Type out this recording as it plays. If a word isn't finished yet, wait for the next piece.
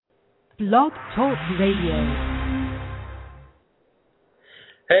Blog Talk Radio.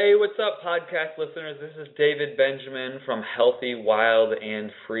 Hey, what's up, podcast listeners? This is David Benjamin from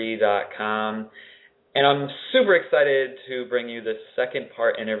HealthyWildAndFree.com, and I'm super excited to bring you the second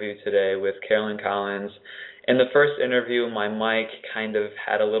part interview today with Carolyn Collins. In the first interview, my mic kind of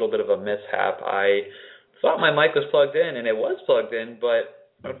had a little bit of a mishap. I thought my mic was plugged in, and it was plugged in, but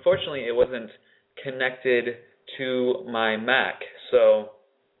unfortunately it wasn't connected to my Mac. So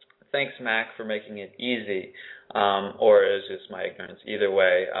thanks, Mac, for making it easy. Or is just my ignorance. Either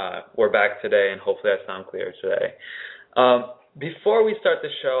way, we're back today, and hopefully I sound clear today. Before we start the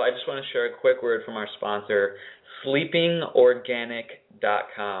show, I just want to share a quick word from our sponsor,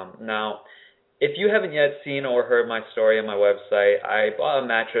 sleepingorganic.com. Now, if you haven't yet seen or heard my story on my website, I bought a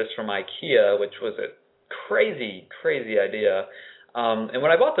mattress from IKEA, which was a crazy, crazy idea. And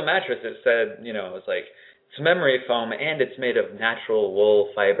when I bought the mattress, it said, it was like, it's memory foam, and it's made of natural wool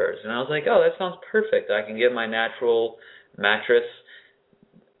fibers. And I was like, oh, that sounds perfect. I can get my natural mattress,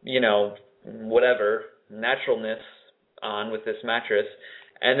 naturalness on with this mattress.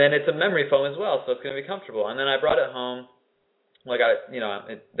 And then it's a memory foam as well, so it's going to be comfortable. And then I brought it home. They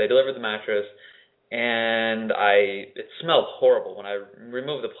delivered the mattress, and it smelled horrible. When I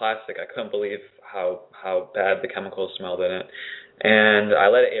removed the plastic, I couldn't believe how bad the chemicals smelled in it. And I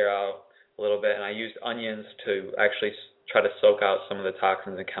let it air out a little bit, and I used onions to actually try to soak out some of the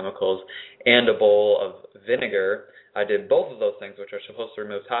toxins and chemicals, and a bowl of vinegar. I did both of those things, which are supposed to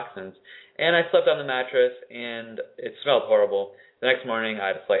remove toxins, and I slept on the mattress, and it smelled horrible. The next morning, I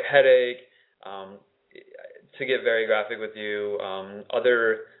had a slight headache. To get very graphic with you,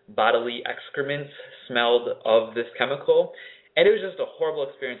 other bodily excrements smelled of this chemical, and it was just a horrible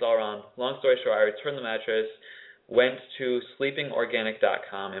experience all around. Long story short, I returned the mattress, went to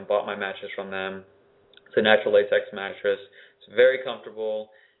sleepingorganic.com and bought my mattress from them. It's a natural latex mattress. It's very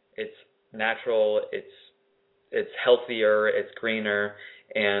comfortable. It's natural. It's healthier. It's greener,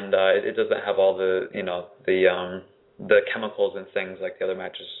 and it doesn't have all the chemicals and things like the other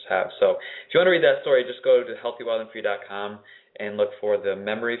mattresses have. So if you want to read that story, just go to HealthyWildAndFree.com and look for the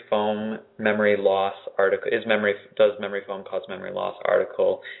memory foam memory loss article. Does memory foam cause memory loss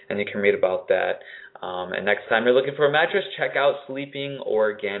article, and you can read about that. And next time you're looking for a mattress, check out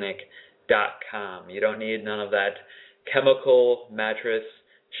sleepingorganic.com. You don't need none of that chemical mattress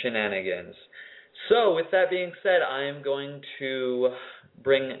shenanigans. So with that being said, I am going to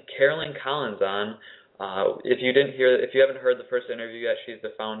bring Carolyn Collins on. If you haven't heard the first interview yet, she's the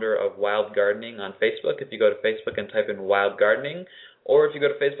founder of Wild Gardening on Facebook. If you go to Facebook and type in Wild Gardening, or if you go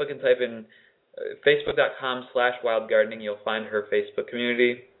to Facebook and type in facebook.com/Wild Gardening, you'll find her Facebook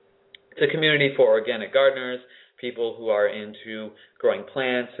community. It's a community for organic gardeners, people who are into growing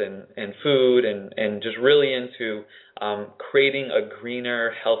plants and food and just really into creating a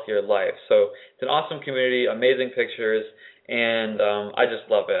greener, healthier life. So it's an awesome community, amazing pictures, and I just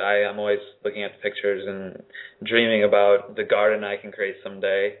love it. I'm always looking at the pictures and dreaming about the garden I can create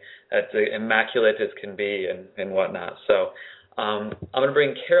someday that's immaculate as can be and whatnot. So I'm going to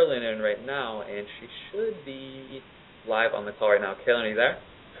bring Carolyn in right now, and she should be live on the call right now. Carolyn, are you there?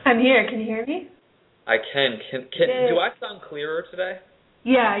 I'm here. Can you hear me? I can. Do I sound clearer today?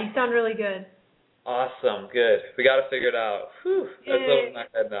 Yeah, you sound really good. Awesome. Good. We got to figure it out. Whew. That's over my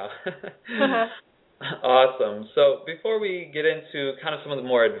head now. Awesome. So before we get into kind of some of the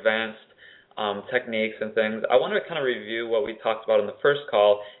more advanced techniques and things, I want to kind of review what we talked about in the first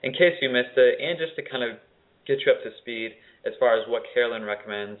call in case you missed it, and just to kind of get you up to speed as far as what Carolyn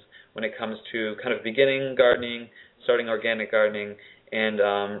recommends when it comes to kind of beginning gardening, starting organic gardening, and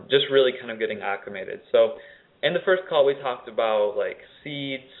just really kind of getting acclimated. So in the first call, we talked about like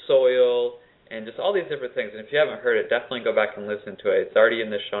seeds, soil, and just all these different things. And if you haven't heard it, definitely go back and listen to it. It's already in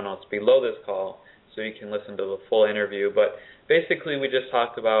the show notes below this call, so you can listen to the full interview. But basically, we just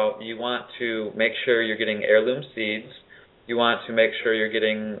talked about you want to make sure you're getting heirloom seeds. You want to make sure you're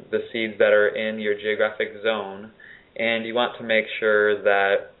getting the seeds that are in your geographic zone. And you want to make sure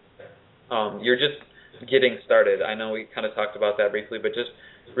that you're just getting started. I know we kind of talked about that briefly, but just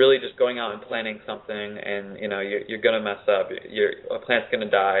really just going out and planting something, and you're going to mess up. A plant's going to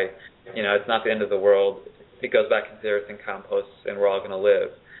die. It's not the end of the world. It goes back into the earth and composts, and we're all going to live.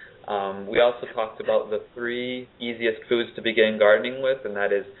 We also talked about the 3 easiest foods to begin gardening with, and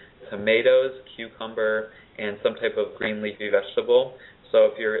that is tomatoes, cucumber, and some type of green leafy vegetable. So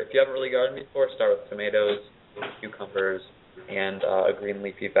if you haven't really gardened before, start with tomatoes, cucumbers, and a green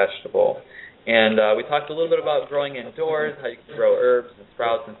leafy vegetable. And we talked a little bit about growing indoors, how you can grow herbs and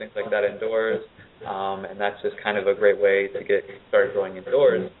sprouts and things like that indoors. And that's just kind of a great way to get started growing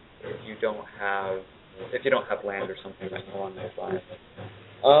indoors if you don't have land or something like along those lines.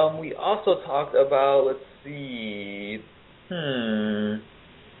 We also talked about, let's see,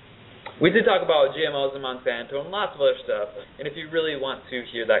 we did talk about GMOs and Monsanto and lots of other stuff. And if you really want to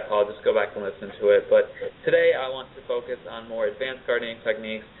hear that call, just go back and listen to it. But today I want to focus on more advanced gardening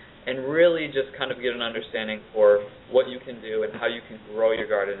techniques and really just kind of get an understanding for what you can do and how you can grow your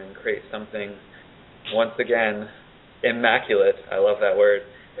garden and create something, once again, immaculate. I love that word.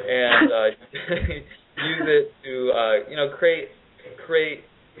 And use it to, create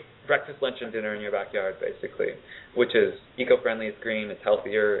breakfast, lunch, and dinner in your backyard, basically, which is eco-friendly, it's green, it's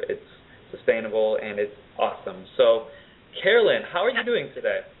healthier, it's sustainable, and it's awesome. So, Carolyn, how are you doing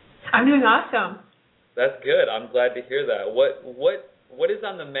today? I'm doing awesome. That's good. I'm glad to hear that. What is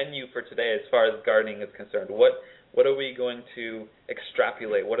on the menu for today as far as gardening is concerned? What are we going to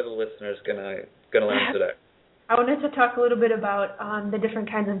extrapolate? What are the listeners gonna learn today? I wanted to talk a little bit about the different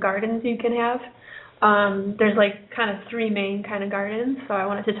kinds of gardens you can have. There's like kind of three main kind of gardens, so I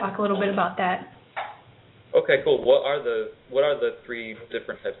wanted to talk a little bit about that. Okay, cool. What are the three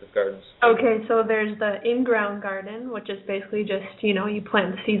different types of gardens? Okay, so there's the in-ground garden, which is basically just, you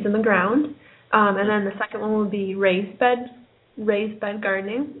plant the seeds in the ground. And then the second one would be raised bed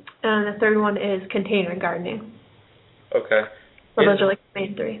gardening. And the third one is container gardening. Okay. So those are like the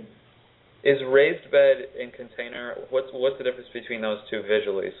main three. Is raised bed and container, what's the difference between those two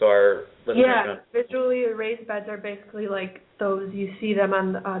visually? So our listeners visually, the raised beds are basically like those, you see them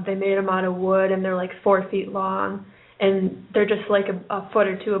on, they made them out of wood, and they're like 4 feet long, and they're just like a foot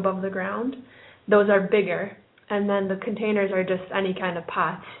or two above the ground. Those are bigger, and then the containers are just any kind of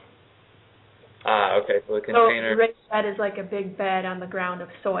pots. Okay, so the container. So raised bed is like a big bed on the ground of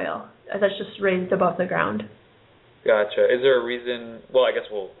soil that's just raised above the ground. Gotcha. Is there a reason? Well, I guess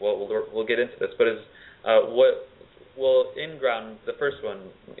we'll get into this. But in ground, the first one,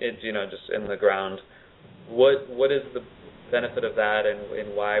 just in the ground. What is the benefit of that,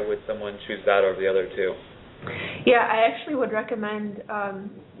 and why would someone choose that over the other two? Yeah, I actually would recommend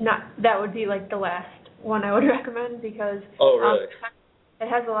that would be like the last one I would recommend because it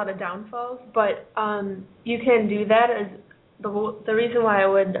has a lot of downfalls. But you can do that as. The reason why I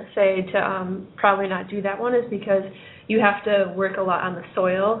would say to probably not do that one is because you have to work a lot on the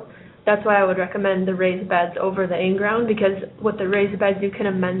soil. That's why I would recommend the raised beds over the in-ground, because with the raised beds you can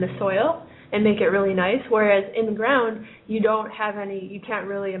amend the soil and make it really nice, whereas in the ground you can't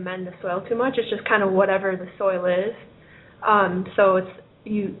really amend the soil too much. It's just kind of whatever the soil is. So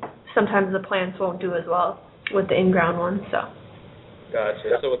sometimes the plants won't do as well with the in-ground one. So.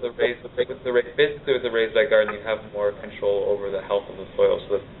 Gotcha. So with the raised bed garden, you have more control over the health of the soil,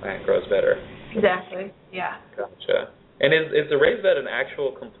 so the plant grows better. Exactly. Yeah. Gotcha. And is the raised bed an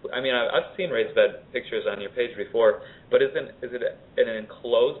actual complete? I mean, I've seen raised bed pictures on your page before, but is it in an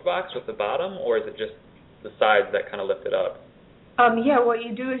enclosed box with the bottom, or is it just the sides that kind of lift it up? Yeah. What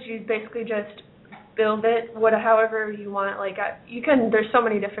you do is you basically just build it however you want. Like there's so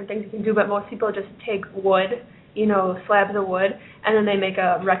many different things you can do, but most people just take wood. Slabs of wood, and then they make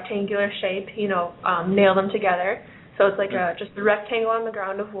a rectangular shape, nail them together. So it's like just a rectangle on the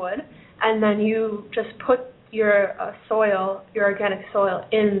ground of wood, and then you just put your organic soil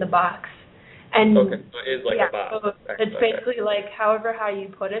in the box. And okay, so it is like a box. So it's basically like how you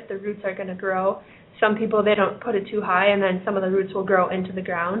put it, the roots are going to grow. Some people, they don't put it too high, and then some of the roots will grow into the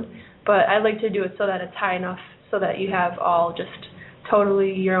ground. But I like to do it so that it's high enough so that you have all just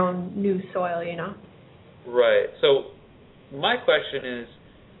totally your own new soil, Right. So my question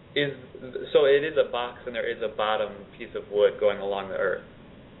is so it is a box and there is a bottom piece of wood going along the earth?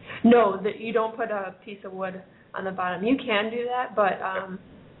 No, you don't put a piece of wood on the bottom. You can do that, but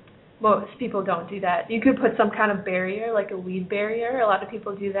most people don't do that. You could put some kind of barrier, like a weed barrier. A lot of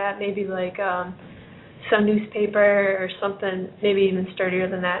people do that, maybe like some newspaper or something, maybe even sturdier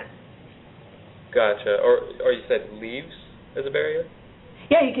than that. Gotcha. Or you said leaves as a barrier?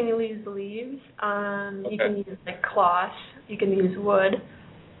 Yeah, you can use leaves. You can use like cloth. You can use wood.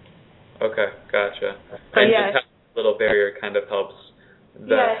 Okay, gotcha. So, and just having a little barrier kind of helps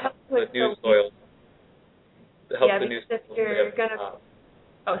the new soil. Helps the new soil. If you're gonna.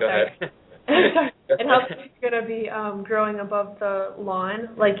 Go ahead. It helps if you're gonna be growing above the lawn.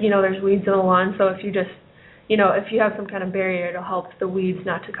 Like there's weeds in the lawn, so if you just, if you have some kind of barrier, it'll help the weeds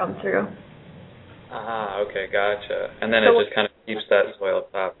not to come through. Okay, gotcha. And then it just kind of keeps that soil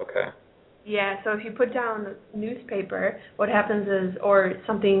up top, okay. Yeah, so if you put down newspaper, what happens is, or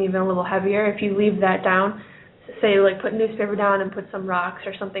something even a little heavier, if you leave that down, say like put newspaper down and put some rocks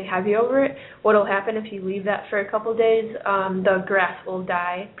or something heavy over it, what'll happen if you leave that for a couple days, the grass will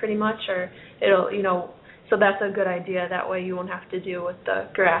die pretty much, or it'll, so that's a good idea. That way you won't have to deal with the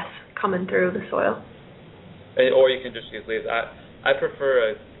grass coming through the soil. Or you can just use leaves. I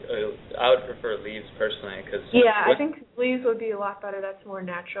would prefer leaves personally because. Yeah, I think leaves would be a lot better. That's more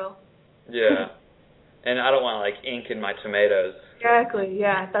natural. Yeah, and I don't want like ink in my tomatoes. Exactly.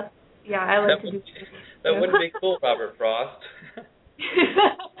 Yeah, I like to do. That wouldn't be cool, Robert Frost.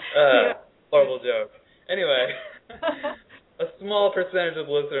 Yeah. Horrible joke. Anyway, a small percentage of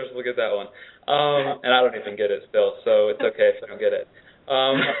listeners will get that one, and I don't even get it still, so it's okay if I don't get it.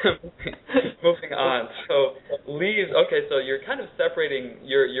 Moving on. So leaves. Okay, so you're kind of separating.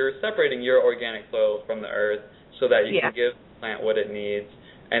 You're separating your organic soil from the earth so that you can give the plant what it needs.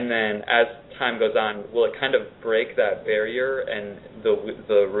 And then as time goes on, will it kind of break that barrier, and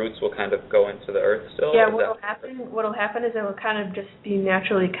the roots will kind of go into the earth still? Yeah. What'll happen is it will kind of just be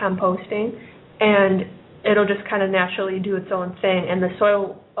naturally composting, and it'll just kind of naturally do its own thing, and the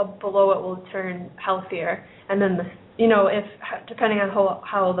soil below it will turn healthier, and then if depending on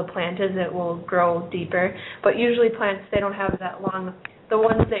how the plant is, it will grow deeper. But usually plants, they don't have that long. The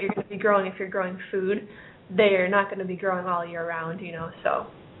ones that you're going to be growing, if you're growing food, they are not going to be growing all year round, so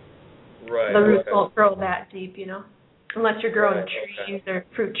the roots won't grow that deep, unless you're growing trees or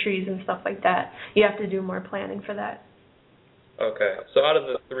fruit trees and stuff like that. You have to do more planting for that. Okay, so out of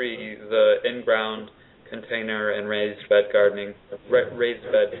the three, the in-ground, container, and raised bed gardening, raised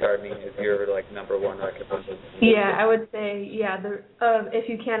bed gardening is your number one recommendation. Yeah, I would say if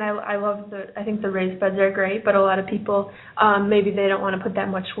you can, I think the raised beds are great, but a lot of people maybe they don't want to put that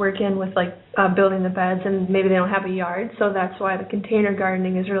much work in with building the beds, and maybe they don't have a yard, so that's why the container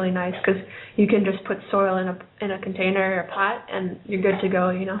gardening is really nice, because you can just put soil in a container or a pot and you're good to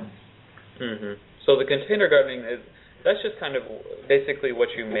go. Mhm. So the container gardening that's just kind of basically what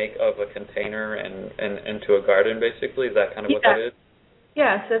you make of a container and into a garden, basically? Is that kind of what that is?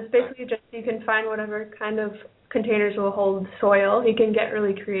 Yeah, so it's basically just you can find whatever kind of containers will hold soil. You can get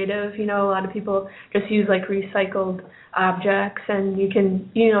really creative. A lot of people just use recycled objects, and you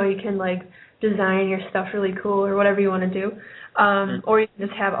can design your stuff really cool or whatever you want to do. Or you can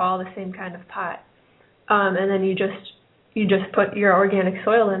just have all the same kind of pot. And then you just put your organic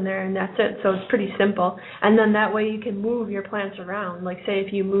soil in there, and that's it. So it's pretty simple. And then that way you can move your plants around. Say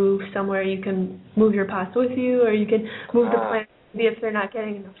if you move somewhere, you can move your pots with you, or you can move the plants. Maybe if they're not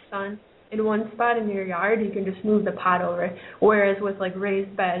getting enough sun in one spot in your yard, you can just move the pot over. Whereas with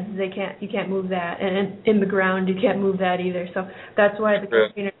raised beds, you can't move that, and in the ground you can't move that either. So that's why the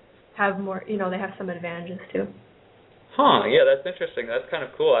containers have more. They have some advantages too. Huh, yeah, that's interesting. That's kind of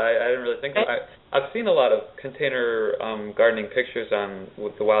cool. I didn't really think of it. I've seen a lot of container gardening pictures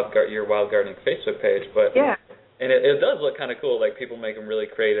with your Wild Gardening Facebook page, but and it does look kind of cool. People make them really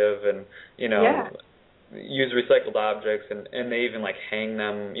creative and, use recycled objects, and they even hang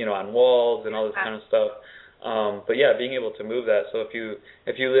them, on walls and all this kind of stuff. But yeah, being able to move that. So if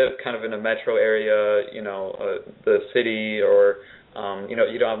you live kind of in a metro area, the city, or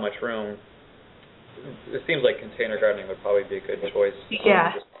you don't have much room, it seems like container gardening would probably be a good choice.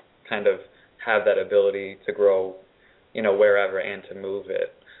 Just kind of have that ability to grow, wherever, and to move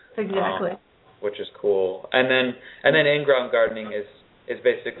it. Exactly. Which is cool. And then in-ground gardening is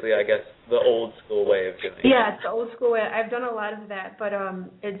basically, I guess, the old school way of doing it. Yeah, it's the old school way. I've done a lot of that, but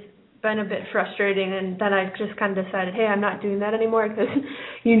it's been a bit frustrating, and then I just kind of decided, hey, I'm not doing that anymore, because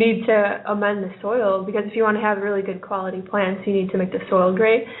you need to amend the soil, because if you want to have really good quality plants, you need to make the soil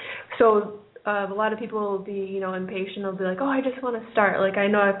great. So a lot of people will be, impatient. They'll be like, oh, I just want to start. I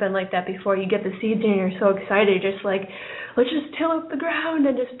know I've been like that before. You get the seeds in, you're so excited, just let's just till up the ground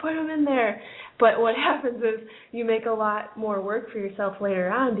and just put them in there. But what happens is you make a lot more work for yourself later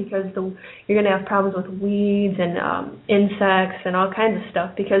on, because you're going to have problems with weeds and insects and all kinds of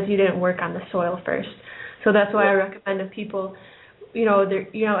stuff, because you didn't work on the soil first. So that's why I recommend if people, I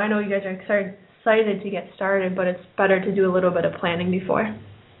know you guys are excited to get started, but it's better to do a little bit of planning before.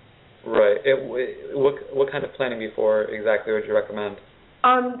 Right. What kind of planning before exactly would you recommend?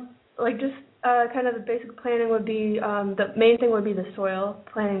 Just kind of the basic planning would be, the main thing would be the soil,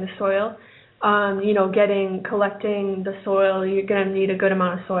 planning the soil. Collecting the soil. You're going to need a good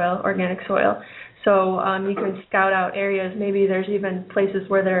amount of soil, organic soil. So you can scout out areas. Maybe there's even places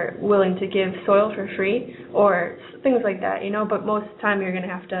where they're willing to give soil for free, or things like that, But most of the time you're going to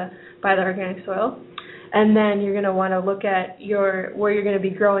have to buy the organic soil. And then you're going to want to look at where you're going to be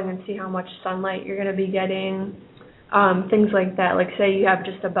growing and see how much sunlight you're going to be getting, things like that. Say you have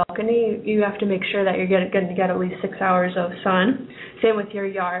just a balcony, you have to make sure that you're going to get at least 6 hours of sun. Same with your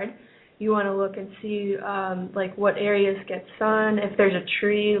yard. You want to look and see what areas get sun. If there's a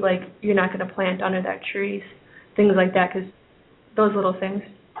tree, you're not going to plant under that tree, things like that, because those little things.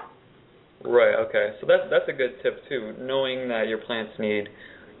 Right, okay. So that's a good tip, too, knowing that your plants need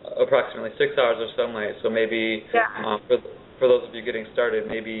approximately 6 hours of sunlight. So maybe for those of you getting started,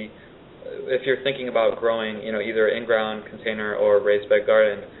 maybe if you're thinking about growing, either in-ground container or raised bed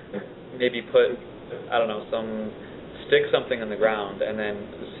garden, maybe put, stick something in the ground and then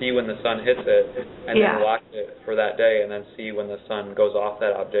see when the sun hits it, and then watch it for that day, and then see when the sun goes off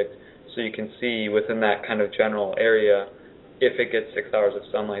that object, so you can see within that kind of general area if it gets 6 hours of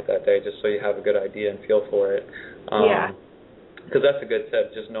sunlight that day, just so you have a good idea and feel for it. Because that's a good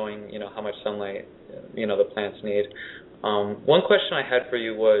tip, just knowing, how much sunlight, the plants need. One question I had for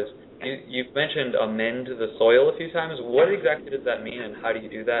you was, you've mentioned amend the soil a few times. What exactly does that mean, and how do you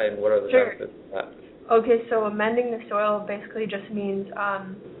do that, and what are the benefits of that? Okay, so amending the soil basically just means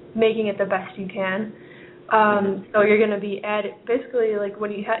making it the best you can. So you're going to be basically like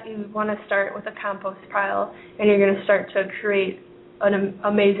when you want to start with a compost pile, and you're going to start to create an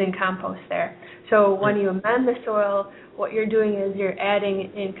amazing compost there. So when you amend the soil, what you're doing is you're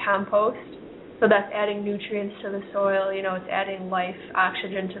adding in compost. So that's adding nutrients to the soil, it's adding life,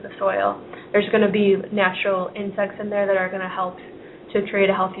 oxygen to the soil. There's going to be natural insects in there that are going to help to create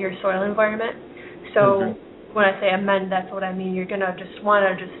a healthier soil environment. So when I say amend, that's what I mean. You're going to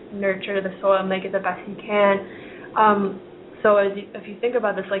want to nurture the soil, make it the best you can. So if you think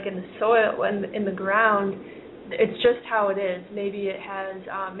about this, like in the soil, in the ground, it's just how it is. Maybe it has,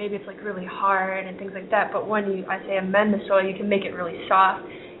 maybe it's like really hard and things like that. But when I say amend the soil, you can make it really soft.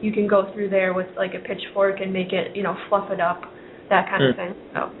 You can go through there with like a pitchfork and make it, fluff it up, that kind of thing.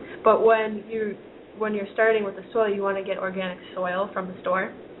 So, but when you're starting with the soil, you want to get organic soil from the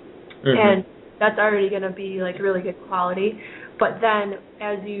store, and that's already going to be like really good quality. But then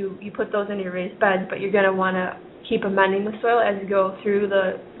as you put those in your raised beds, but you're going to want to keep amending the soil as you go through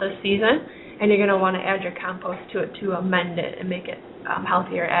the season, and you're going to want to add your compost to it to amend it and make it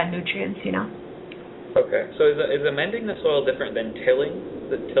healthier, add nutrients, Okay, so is amending the soil different than tilling?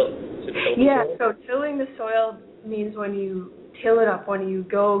 To till the soil? So tilling the soil means when you till it up, when you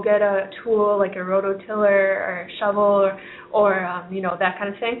go get a tool like a rototiller or a shovel or that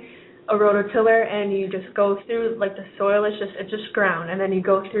kind of thing, a rototiller, and you just go through, like the soil is just ground, and then you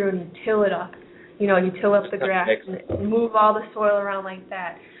go through and you till it up. You till up the grass and move all the soil around like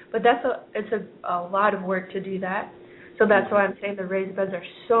that. But it's a lot of work to do that. So that's why I'm saying the raised beds are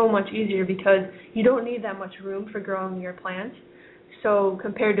so much easier, because you don't need that much room for growing your plants. So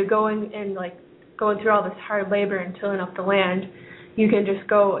compared to going through all this hard labor and tilling up the land, you can just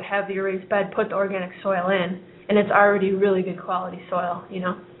go have your raised bed, put the organic soil in, and it's already really good quality soil,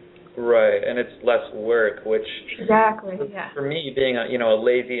 Right, and it's less work, which for me, being a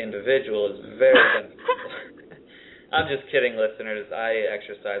lazy individual, is very beneficial. I'm just kidding, listeners. I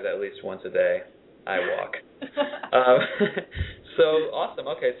exercise at least once a day. I walk. So awesome.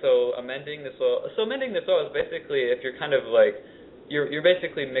 Okay, so amending the soil. So amending the soil is basically, if you're kind of like, you're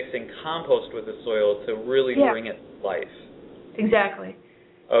basically mixing compost with the soil to really bring it to life. Exactly.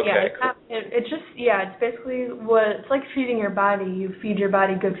 Okay. It's basically it's like feeding your body. You feed your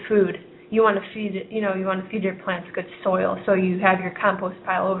body good food. You want to feed it, you want to feed your plants good soil. So you have your compost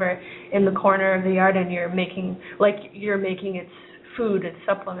pile over in the corner of the yard, and you're making its food, its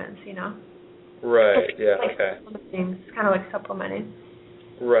supplements, Right. It's kind of like supplementing.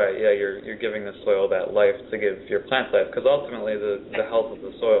 Right. Yeah. You're giving the soil that life to give your plants life, because ultimately the health of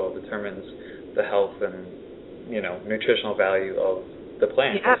the soil determines the health and nutritional value of the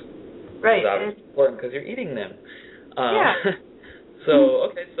plants. Yeah. Right. It's important because you're eating them.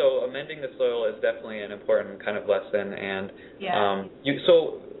 So amending the soil is definitely an important kind of lesson, and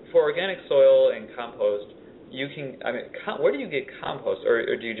so for organic soil and compost, you can. Where do you get compost, or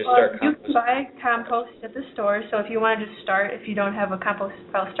do you just start compost? You can buy compost at the store. So if you want to just start, if you don't have a compost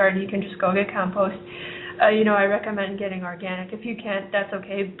pile started, you can just go get compost. I recommend getting organic. If you can't, that's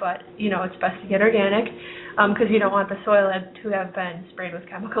okay, but it's best to get organic, because you don't want the soil to have been sprayed with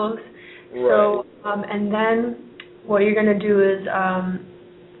chemicals. Right. So and then what you're going to do is,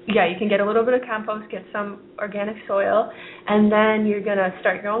 you can get a little bit of compost, get some organic soil, and then you're going to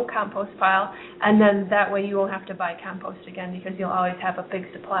start your own compost pile, and then that way you won't have to buy compost again, because you'll always have a big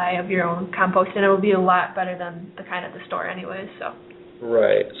supply of your own compost, and it will be a lot better than the kind at the store anyways. So.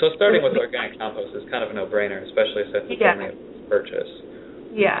 Right. So starting with organic compost is kind of a no-brainer, especially since it's only a purchase.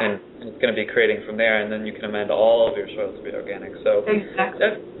 Yeah. And it's going to be creating from there, and then you can amend all of your soil to be organic. So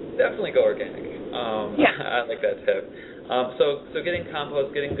definitely go organic. I like that tip. So getting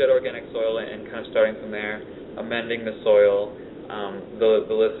compost, getting good organic soil, and kind of starting from there, amending the soil. The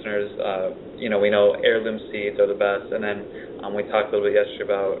listeners, we know heirloom seeds are the best, and then we talked a little bit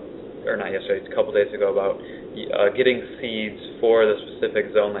a couple days ago about getting seeds for the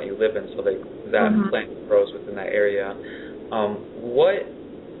specific zone that you live in, so that plant grows within that area.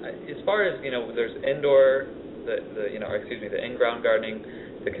 As far as there's indoor the in-ground gardening,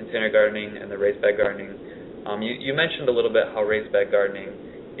 the container gardening, and the raised bed gardening. You mentioned a little bit how raised bed gardening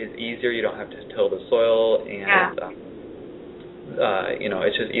is easier. You don't have to till the soil, and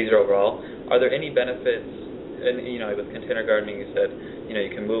it's just easier overall. Are there any benefits? And with container gardening, you said you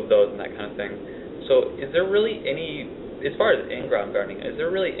can move those and that kind of thing. So, is there really any, as far as in-ground gardening, is there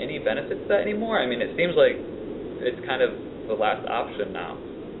really any benefits to that anymore? I mean, it seems like it's kind of the last option now.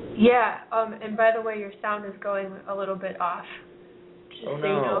 Yeah. And by the way, your sound is going a little bit off. Just oh no. So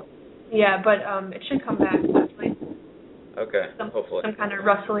you know. Yeah, but it should come back actually. Okay. Hopefully. Some kind of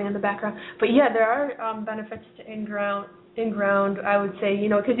rustling in the background. But yeah, there are benefits to in-ground, I would say,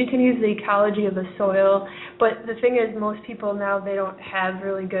 because you can use the ecology of the soil. But the thing is, most people now, they don't have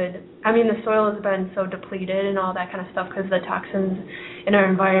really good, the soil has been so depleted and all that kind of stuff because of the toxins in our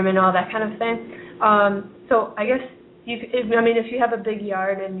environment, all that kind of thing. So I guess, if you have a big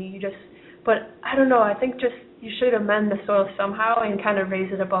yard and but I don't know, I think just you should amend the soil somehow and kind of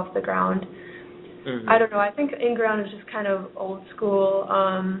raise it above the ground. Mm-hmm. I don't know, I think in-ground is just kind of old school.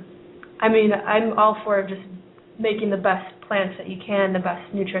 I'm all for just making the best plants that you can, the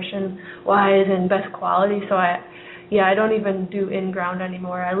best nutrition-wise and best quality. So I don't even do in-ground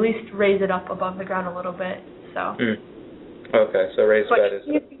anymore. I at least raise it up above the ground a little bit. So. Okay, so raised bed is.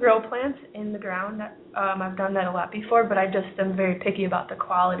 You can grow plants in the ground. I've done that a lot before, but I just am very picky about the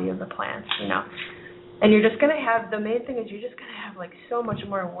quality of the plants, And you're just gonna have, the main thing is you're just gonna have so much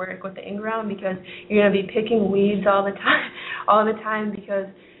more work with the in-ground because you're gonna be picking weeds all the time because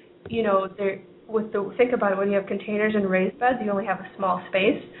think about it, when you have containers and raised beds, you only have a small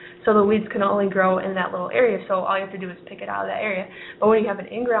space, so the weeds can only grow in that little area. So all you have to do is pick it out of that area. But when you have an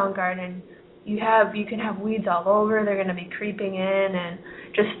in-ground garden, you can have weeds all over. They're going to be creeping in and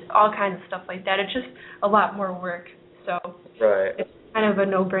just all kinds of stuff like that. It's just a lot more work. So It's kind of a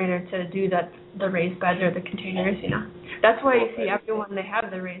no-brainer to do that, the raised beds or the containers, That's why you see everyone, they have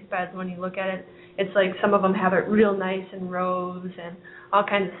the raised beds. When you look at it, it's like some of them have it real nice in rows and all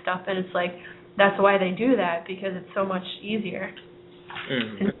kinds of stuff. And it's like, that's why they do that, because it's so much easier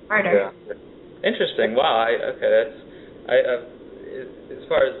and smarter. Yeah. Interesting. Wow. As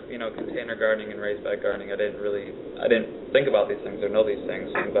far as container gardening and raised bed gardening, I didn't think about these things or know these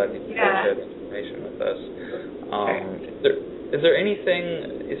things. So I'm glad you shared information with us. Is there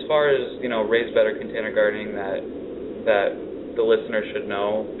anything as far as raised bed or container gardening that the listener should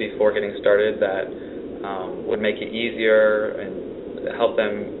know before getting started that would make it easier and help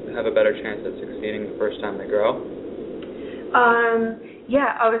them have a better chance at succeeding the first time they grow?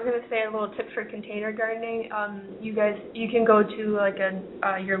 Yeah, I was going to say a little tip for container gardening. You can go to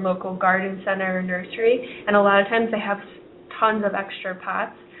your local garden center or nursery, and a lot of times they have tons of extra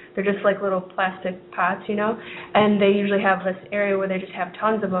pots. They're just like little plastic pots, and they usually have this area where they just have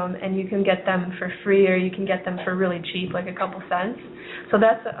tons of them, and you can get them for free or you can get them for really cheap, like a couple cents. So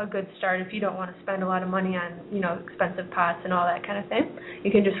that's a good start if you don't want to spend a lot of money on, expensive pots and all that kind of thing.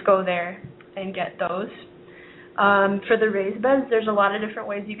 You can just go there and get those. For the raised beds, there's a lot of different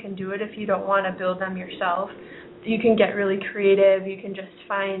ways you can do it if you don't want to build them yourself. You can get really creative. You can just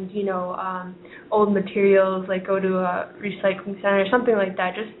find, old materials, like go to a recycling center or something like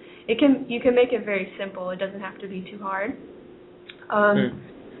that. You can make it very simple. It doesn't have to be too hard.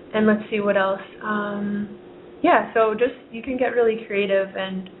 And let's see what else. So you can get really creative,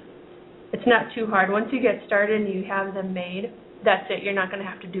 and it's not too hard. Once you get started and you have them made, that's it. You're not going to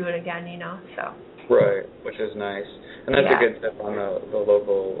have to do it again, so. Right, which is nice. And that's a good tip on the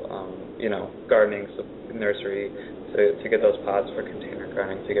local, gardening nursery to get those pots for container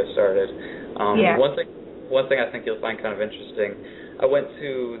gardening to get started. One thing I think you'll find kind of interesting, I went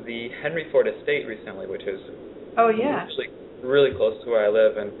to the Henry Ford Estate recently, which is actually really close to where I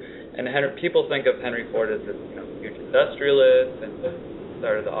live, and people think of Henry Ford as this huge industrialist and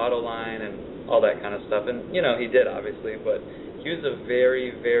started the auto line and all that kind of stuff, and he did obviously, but he was a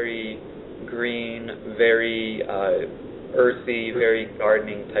very, very green, very earthy, very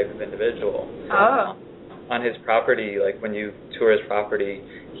gardening type of individual. On his property, like when you tour his property,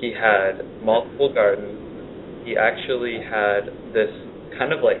 he had multiple gardens. He actually had this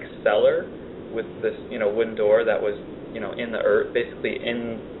kind of like cellar with this, wooden door that was, in the earth, basically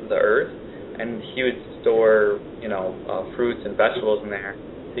in the earth, and he would store, fruits and vegetables in there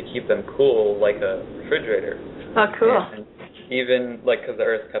to keep them cool, like a refrigerator. Oh, cool. And even because the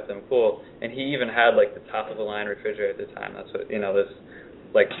earth kept them cool, and he even had the top of the line refrigerator at the time. That's what this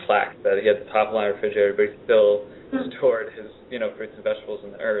plaque that he had the top of the line refrigerator, but he still stored his fruits and vegetables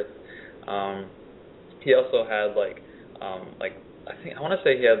in the earth. He also had I want to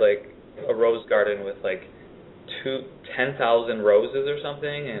say he had a rose garden with 10,000 roses or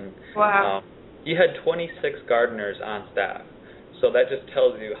something, and wow. he had 26 gardeners on staff. So that just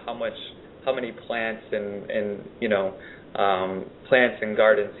tells you how many plants and plants and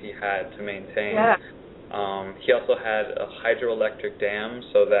gardens he had to maintain. Yeah. He also had a hydroelectric dam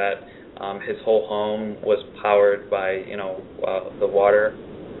so that his whole home was powered by the water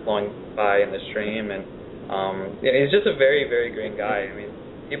flowing by in the stream, and he's just a very, very green guy. I mean,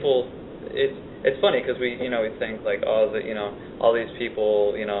 people, it's funny because we think like all these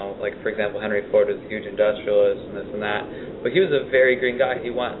people, like for example Henry Ford was a huge industrialist and this and that, but he was a very green guy.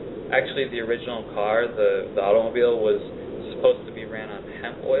 Actually the original car, the automobile, was supposed to be ran on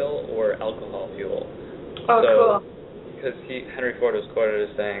hemp oil or alcohol fuel. Oh, so, cool. Because Henry Ford was quoted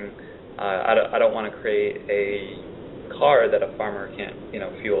as saying, I don't want to create a car that a farmer can't,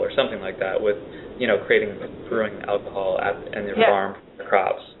 fuel or something like that with, brewing alcohol in your farm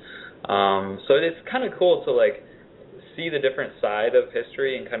crops. So it's kind of cool to like see the different side of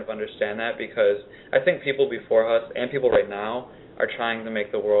history and kind of understand that, because I think people before us and people right now are trying to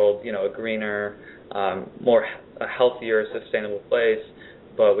make the world, a greener, a healthier, sustainable place,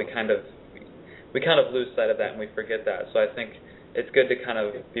 but we kind of lose sight of that and we forget that. So I think it's good to kind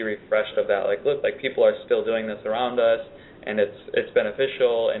of be refreshed of that. Like, look, like people are still doing this around us, and it's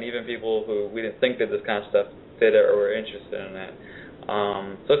beneficial. And even people who we didn't think did this kind of stuff did it or were interested in it.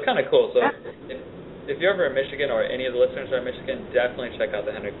 So it's kind of cool. So if you're ever in Michigan, or any of the listeners are in Michigan, definitely check out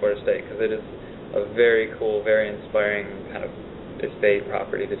the Henry Ford Estate, because it is a very cool, very inspiring kind of estate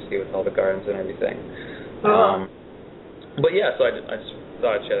property to see with all the gardens and everything. But yeah, so I just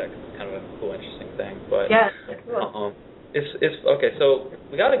thought I'd share that because it's kind of a cool, interesting thing. But yeah, cool. It's okay. So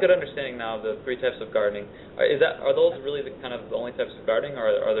we got a good understanding now of the 3 types of gardening. Are those really the only types of gardening, or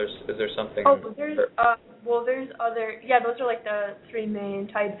is there something? Oh, there's other. Yeah, those are like the 3 main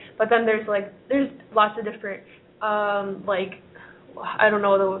types. But then there's lots of different I don't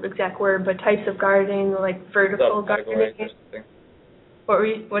know the exact word, but types of gardening, like vertical gardening.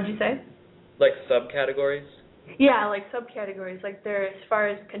 What'd you say? Like subcategories? Yeah, like subcategories. Like there, as far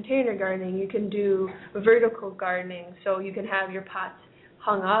as container gardening, you can do vertical gardening, so you can have your pots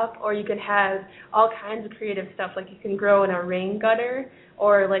hung up, or you can have all kinds of creative stuff. Like you can grow in a rain gutter,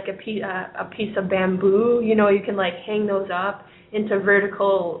 or like a piece of bamboo. You can like hang those up into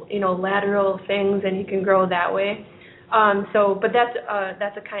vertical, lateral things, and you can grow that way. But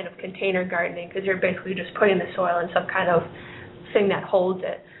that's a kind of container gardening, because you're basically just putting the soil in some kind of thing that holds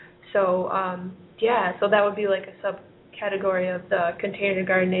it. So so that would be like a subcategory of the container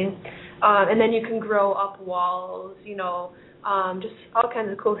gardening. And then you can grow up walls, just all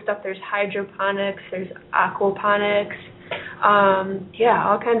kinds of cool stuff. There's hydroponics, there's aquaponics,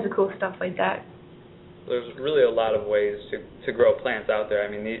 all kinds of cool stuff like that. There's really a lot of ways to grow plants out there.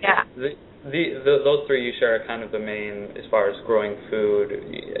 I mean, those 3 you share are kind of the main as far as growing food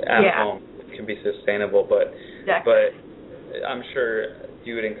at home. It can be sustainable, but I'm sure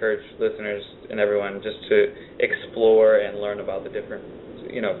you would encourage listeners and everyone just to explore and learn about the different,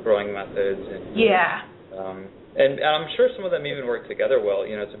 growing methods. And, and I'm sure some of them even work together well,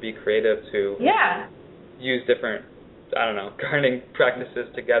 to be creative, to use different, gardening practices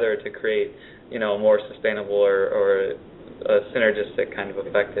together to create, a more sustainable or a synergistic kind of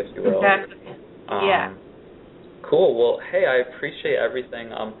effect, if you will. Exactly. Cool. Well, hey, I appreciate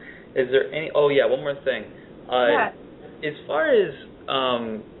everything. Is there any? Oh yeah, one more thing. As far as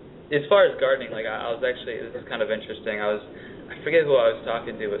gardening, like I was actually, this is kind of interesting. I forget who I was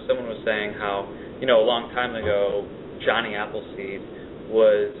talking to, but someone was saying how a long time ago Johnny Appleseed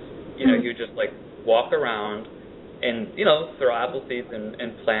was he would just like walk around and throw apple seeds and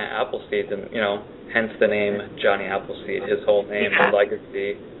plant apple seeds, and hence the name Johnny Appleseed. His whole name and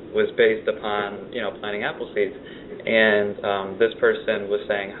legacy was based upon planting apple seeds. And this person was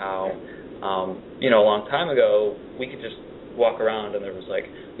saying how a long time ago we could just walk around and there was like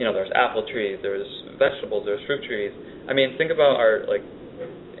there's apple trees, there was vegetables, there was fruit trees. I mean, think about our like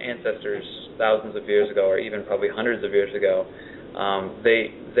ancestors thousands of years ago, or even probably hundreds of years ago.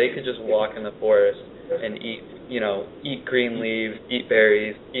 They could just walk in the forest and eat green leaves, eat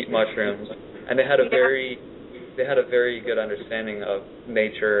berries, eat mushrooms, and they had a very good understanding of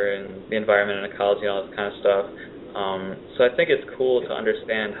nature and the environment and ecology and all this kind of stuff. So I think it's cool to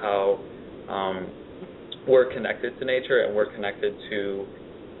understand how we're connected to nature, and we're connected to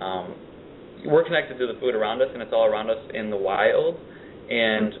the food around us, and it's all around us in the wild.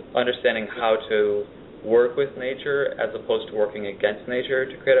 And understanding how to work with nature as opposed to working against nature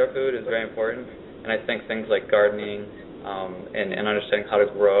to create our food is very important. And I think things like gardening and understanding how to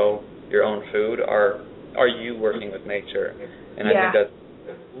grow your own food are you working with nature. And I think that's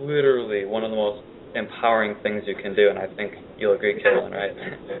literally one of the most empowering things you can do, and I think you'll agree, Carolyn, right?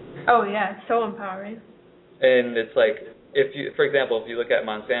 Oh yeah, it's so empowering. And it's like, for example, if you look at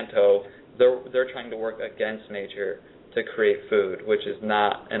Monsanto, they're trying to work against nature to create food, which is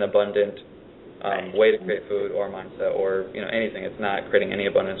not an abundant way to create food or mindset or anything. It's not creating any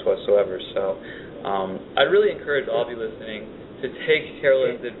abundance whatsoever. So I really encourage all of you listening to take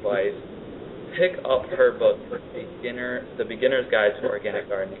Carolyn's advice. Pick up her book, The Beginner's Guide to Organic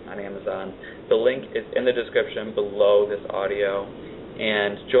Gardening, on Amazon. The link is in the description below this audio.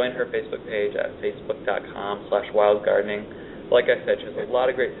 And join her Facebook page at facebook.com/wildgardening. Like I said, she has a lot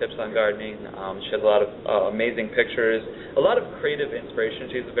of great tips on gardening. She has a lot of amazing pictures, a lot of creative inspiration.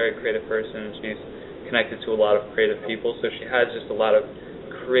 She's a very creative person, and she's connected to a lot of creative people. So she has just a lot of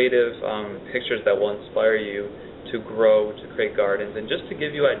creative pictures that will inspire you to grow, to create gardens, and just to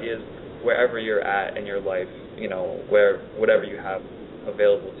give you ideas wherever you're at in your life, whatever you have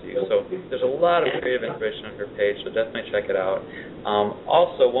available to you. So there's a lot of creative inspiration on her page, so definitely check it out.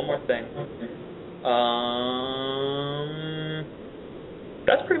 Also, one more thing.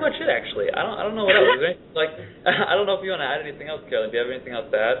 That's pretty much it, actually. I don't know what else. Is there I don't know if you want to add anything else, Carolyn. Do you have anything else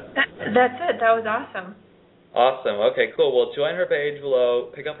to add? That's it. That was awesome. Awesome. Okay, cool. Well, join her page below.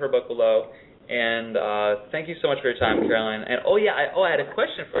 Pick up her book below. And thank you so much for your time, Carolyn. And I had a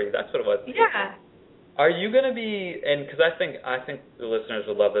question for you. That's what it was. Yeah. Are you going to be, and because I think the listeners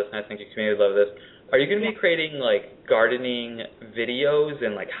would love this, and I think your community would love this, are you going to be creating gardening videos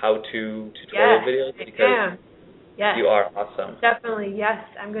and how-to tutorial videos? Because yes. You are awesome. Definitely, yes.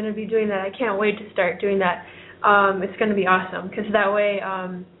 I'm going to be doing that. I can't wait to start doing that. It's going to be awesome because that way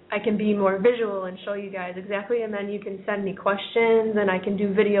I can be more visual and show you guys exactly, and then you can send me questions, and I can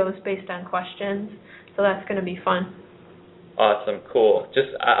do videos based on questions. So that's going to be fun. Awesome, cool.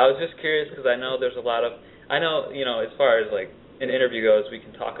 I was just curious because I know there's a lot of, as far as an interview goes, we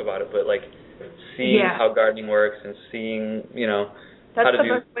can talk about it, but seeing how gardening works and seeing, that's how to the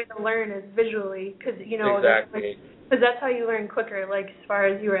best way to learn is visually, because exactly. Because that's how you learn quicker. As far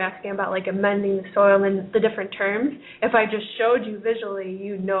as you were asking about amending the soil and the different terms, if I just showed you visually,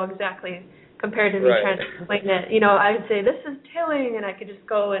 you'd know exactly compared to me trying to explain it. I would say this is tilling, and I could just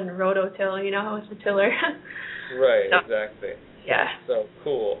go and rototill. How it's a tiller. Right, so, exactly. Yeah. So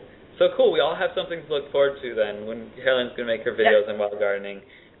cool. We all have something to look forward to then when Carolyn's going to make her videos on wild gardening,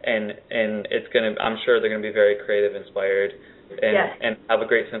 and it's going to. I'm sure they're going to be very creative, inspired, and have a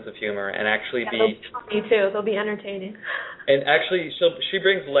great sense of humor, and actually be. They'll be funny too. They'll be entertaining. And actually, she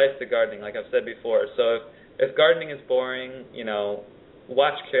brings life to gardening, like I've said before. So if gardening is boring,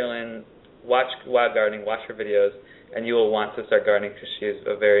 watch Carolyn, watch wild gardening, watch her videos, and you will want to start gardening because she is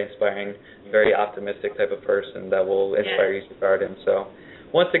a very inspiring, very optimistic type of person that will inspire you to garden. So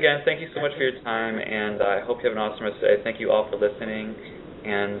once again, thank you so much for your time, and I hope you have an awesome rest of the day. Thank you all for listening,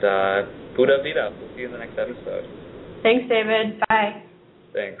 and Buddha Vida. We'll see you in the next episode. Thanks, David. Bye.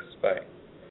 Thanks. Bye.